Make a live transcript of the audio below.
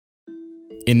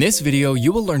In this video,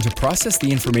 you will learn to process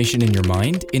the information in your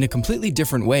mind in a completely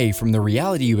different way from the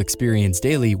reality you experience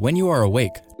daily when you are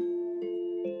awake.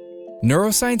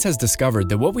 Neuroscience has discovered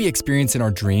that what we experience in our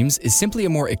dreams is simply a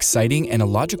more exciting and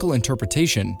illogical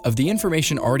interpretation of the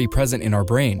information already present in our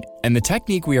brain, and the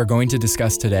technique we are going to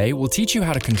discuss today will teach you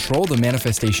how to control the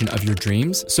manifestation of your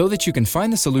dreams so that you can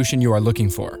find the solution you are looking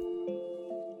for.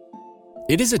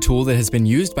 It is a tool that has been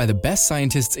used by the best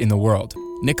scientists in the world.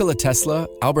 Nikola Tesla,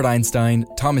 Albert Einstein,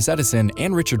 Thomas Edison,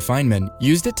 and Richard Feynman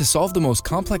used it to solve the most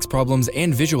complex problems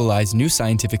and visualize new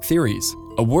scientific theories.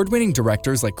 Award-winning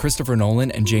directors like Christopher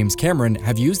Nolan and James Cameron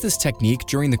have used this technique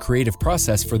during the creative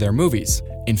process for their movies.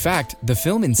 In fact, the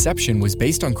film Inception was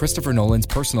based on Christopher Nolan's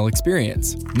personal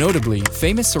experience. Notably,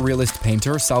 famous surrealist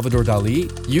painter Salvador Dali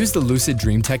used the lucid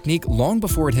dream technique long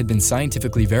before it had been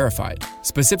scientifically verified.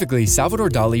 Specifically, Salvador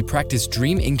Dali practiced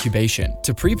dream incubation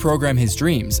to pre-program his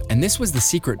dreams, and this was the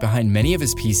secret behind many of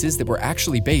his pieces that were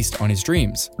actually based on his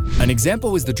dreams. An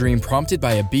example was the dream prompted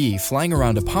by a bee flying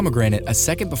around a pomegranate a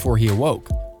second before he awoke.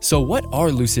 So what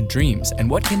are lucid dreams, and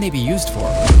what can they be used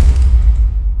for?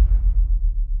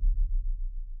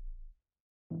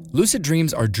 Lucid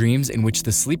dreams are dreams in which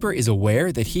the sleeper is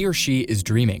aware that he or she is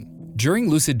dreaming. During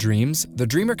lucid dreams, the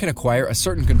dreamer can acquire a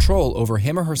certain control over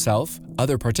him or herself,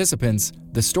 other participants,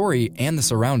 the story, and the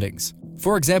surroundings.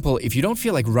 For example, if you don't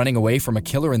feel like running away from a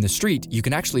killer in the street, you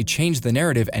can actually change the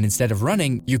narrative, and instead of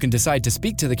running, you can decide to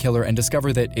speak to the killer and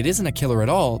discover that it isn't a killer at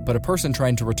all, but a person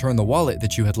trying to return the wallet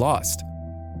that you had lost.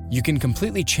 You can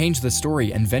completely change the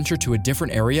story and venture to a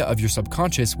different area of your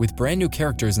subconscious with brand new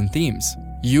characters and themes.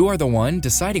 You are the one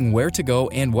deciding where to go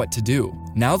and what to do.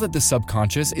 Now that the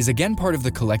subconscious is again part of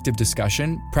the collective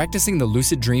discussion, practicing the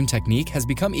lucid dream technique has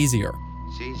become easier.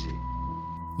 It's easy.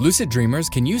 Lucid dreamers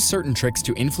can use certain tricks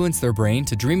to influence their brain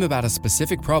to dream about a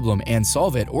specific problem and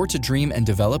solve it, or to dream and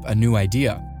develop a new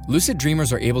idea. Lucid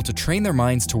dreamers are able to train their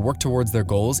minds to work towards their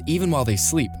goals even while they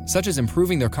sleep, such as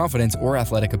improving their confidence or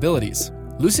athletic abilities.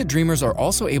 Lucid dreamers are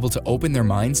also able to open their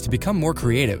minds to become more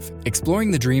creative,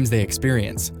 exploring the dreams they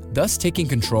experience, thus taking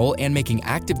control and making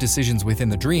active decisions within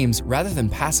the dreams rather than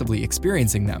passively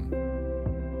experiencing them.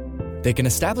 They can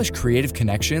establish creative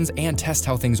connections and test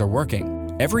how things are working.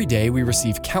 Every day we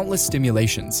receive countless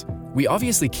stimulations. We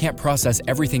obviously can't process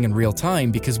everything in real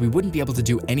time because we wouldn't be able to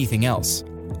do anything else.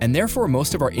 And therefore,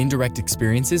 most of our indirect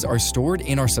experiences are stored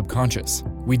in our subconscious.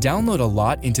 We download a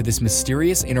lot into this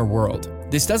mysterious inner world.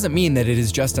 This doesn't mean that it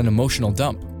is just an emotional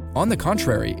dump. On the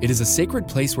contrary, it is a sacred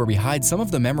place where we hide some of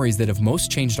the memories that have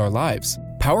most changed our lives.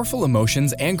 Powerful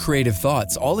emotions and creative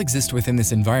thoughts all exist within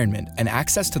this environment, and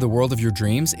access to the world of your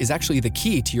dreams is actually the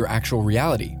key to your actual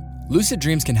reality. Lucid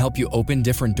dreams can help you open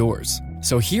different doors.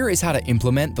 So here is how to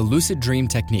implement the lucid dream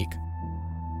technique.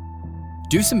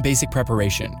 Do some basic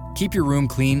preparation. Keep your room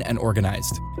clean and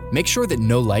organized. Make sure that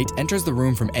no light enters the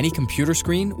room from any computer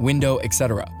screen, window,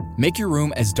 etc. Make your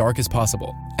room as dark as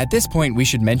possible. At this point, we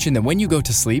should mention that when you go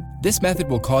to sleep, this method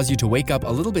will cause you to wake up a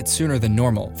little bit sooner than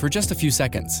normal for just a few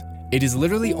seconds. It is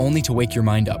literally only to wake your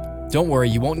mind up. Don't worry,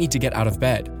 you won't need to get out of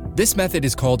bed. This method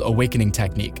is called awakening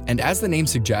technique, and as the name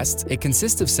suggests, it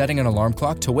consists of setting an alarm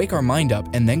clock to wake our mind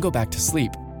up and then go back to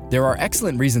sleep. There are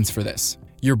excellent reasons for this.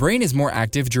 Your brain is more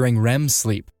active during REM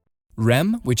sleep.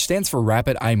 REM, which stands for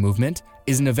rapid eye movement,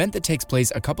 is an event that takes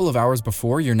place a couple of hours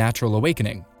before your natural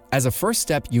awakening. As a first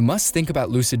step, you must think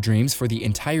about lucid dreams for the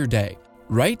entire day.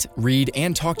 Write, read,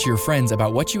 and talk to your friends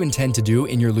about what you intend to do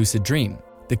in your lucid dream.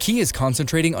 The key is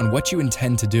concentrating on what you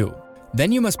intend to do.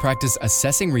 Then you must practice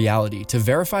assessing reality to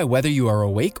verify whether you are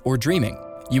awake or dreaming.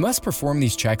 You must perform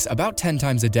these checks about 10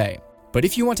 times a day. But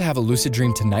if you want to have a lucid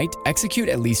dream tonight, execute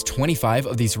at least 25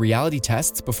 of these reality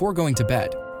tests before going to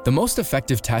bed. The most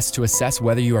effective test to assess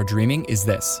whether you are dreaming is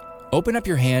this. Open up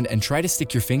your hand and try to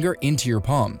stick your finger into your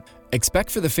palm. Expect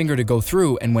for the finger to go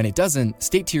through, and when it doesn't,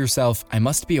 state to yourself, "I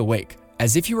must be awake,"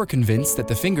 as if you were convinced that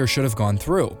the finger should have gone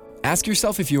through. Ask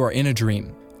yourself if you are in a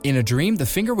dream. In a dream, the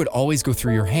finger would always go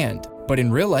through your hand, but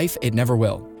in real life, it never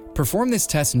will. Perform this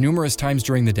test numerous times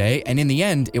during the day, and in the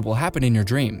end, it will happen in your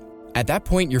dream. At that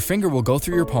point, your finger will go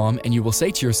through your palm, and you will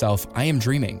say to yourself, "I am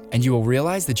dreaming," and you will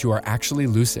realize that you are actually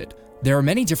lucid. There are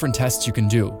many different tests you can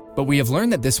do, but we have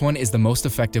learned that this one is the most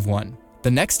effective one.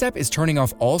 The next step is turning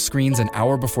off all screens an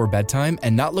hour before bedtime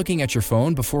and not looking at your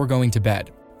phone before going to bed.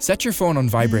 Set your phone on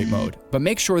vibrate mode, but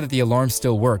make sure that the alarm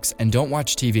still works and don't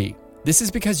watch TV. This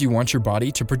is because you want your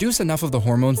body to produce enough of the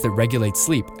hormones that regulate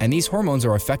sleep, and these hormones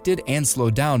are affected and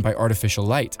slowed down by artificial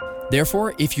light.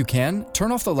 Therefore, if you can,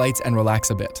 turn off the lights and relax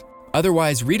a bit.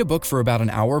 Otherwise, read a book for about an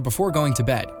hour before going to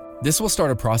bed. This will start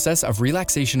a process of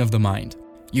relaxation of the mind.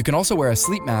 You can also wear a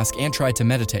sleep mask and try to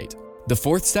meditate. The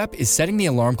fourth step is setting the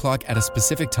alarm clock at a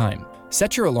specific time.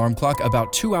 Set your alarm clock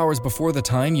about 2 hours before the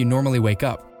time you normally wake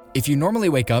up. If you normally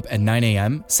wake up at 9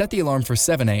 a.m., set the alarm for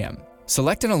 7 a.m.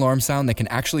 Select an alarm sound that can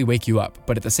actually wake you up,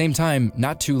 but at the same time,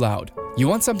 not too loud. You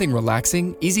want something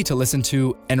relaxing, easy to listen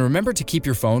to, and remember to keep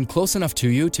your phone close enough to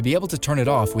you to be able to turn it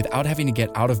off without having to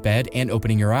get out of bed and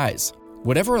opening your eyes.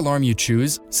 Whatever alarm you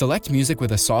choose, select music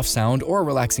with a soft sound or a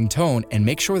relaxing tone and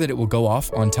make sure that it will go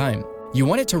off on time. You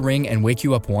want it to ring and wake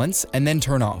you up once and then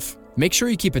turn off. Make sure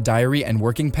you keep a diary and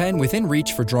working pen within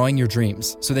reach for drawing your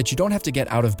dreams so that you don't have to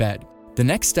get out of bed. The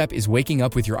next step is waking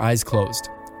up with your eyes closed.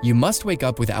 You must wake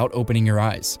up without opening your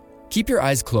eyes. Keep your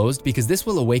eyes closed because this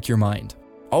will awake your mind.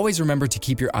 Always remember to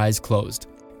keep your eyes closed.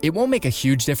 It won't make a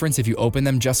huge difference if you open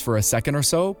them just for a second or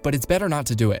so, but it's better not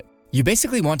to do it. You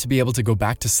basically want to be able to go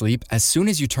back to sleep as soon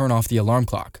as you turn off the alarm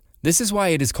clock. This is why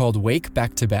it is called wake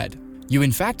back to bed. You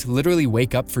in fact literally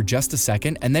wake up for just a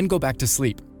second and then go back to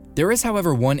sleep. There is,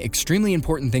 however, one extremely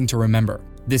important thing to remember.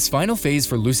 This final phase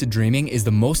for lucid dreaming is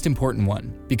the most important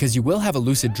one because you will have a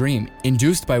lucid dream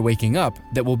induced by waking up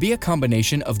that will be a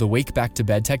combination of the wake back to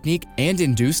bed technique and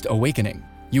induced awakening.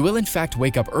 You will in fact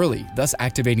wake up early, thus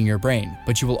activating your brain,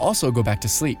 but you will also go back to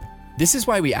sleep. This is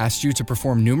why we asked you to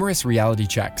perform numerous reality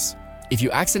checks. If you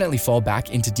accidentally fall back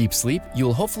into deep sleep, you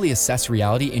will hopefully assess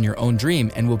reality in your own dream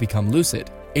and will become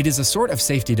lucid. It is a sort of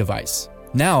safety device.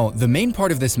 Now, the main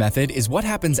part of this method is what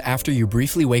happens after you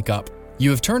briefly wake up. You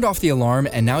have turned off the alarm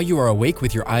and now you are awake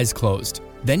with your eyes closed.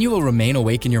 Then you will remain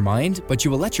awake in your mind, but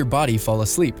you will let your body fall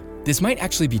asleep. This might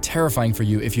actually be terrifying for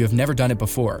you if you have never done it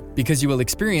before, because you will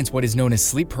experience what is known as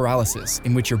sleep paralysis,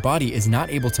 in which your body is not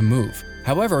able to move.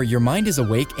 However, your mind is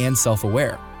awake and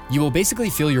self-aware. You will basically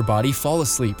feel your body fall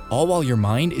asleep, all while your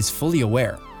mind is fully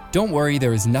aware. Don't worry,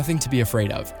 there is nothing to be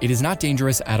afraid of. It is not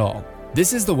dangerous at all.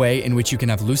 This is the way in which you can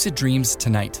have lucid dreams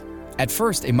tonight. At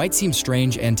first, it might seem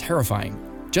strange and terrifying.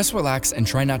 Just relax and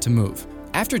try not to move.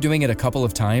 After doing it a couple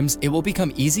of times, it will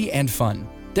become easy and fun.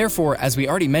 Therefore, as we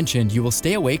already mentioned, you will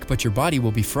stay awake but your body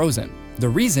will be frozen. The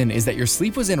reason is that your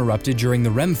sleep was interrupted during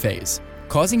the REM phase,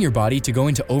 causing your body to go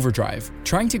into overdrive,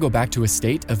 trying to go back to a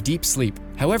state of deep sleep.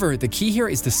 However, the key here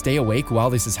is to stay awake while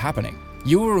this is happening.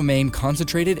 You will remain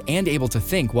concentrated and able to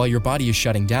think while your body is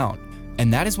shutting down.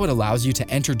 And that is what allows you to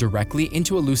enter directly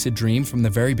into a lucid dream from the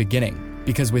very beginning,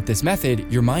 because with this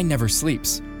method, your mind never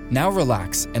sleeps. Now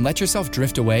relax and let yourself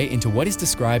drift away into what is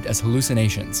described as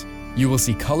hallucinations. You will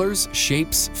see colors,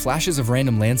 shapes, flashes of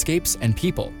random landscapes, and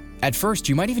people. At first,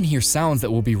 you might even hear sounds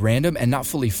that will be random and not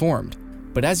fully formed.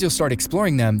 But as you'll start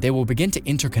exploring them, they will begin to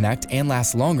interconnect and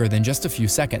last longer than just a few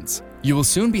seconds. You will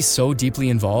soon be so deeply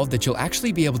involved that you'll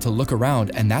actually be able to look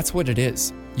around, and that's what it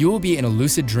is. You will be in a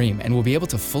lucid dream and will be able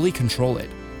to fully control it.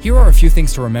 Here are a few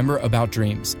things to remember about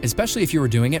dreams, especially if you are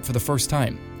doing it for the first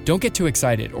time. Don't get too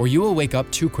excited or you will wake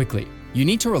up too quickly. You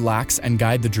need to relax and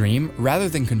guide the dream rather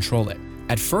than control it.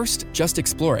 At first, just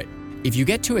explore it. If you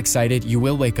get too excited, you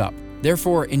will wake up.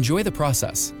 Therefore, enjoy the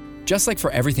process. Just like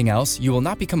for everything else, you will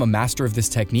not become a master of this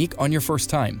technique on your first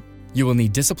time. You will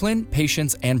need discipline,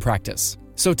 patience, and practice.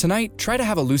 So tonight, try to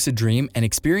have a lucid dream and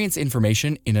experience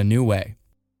information in a new way.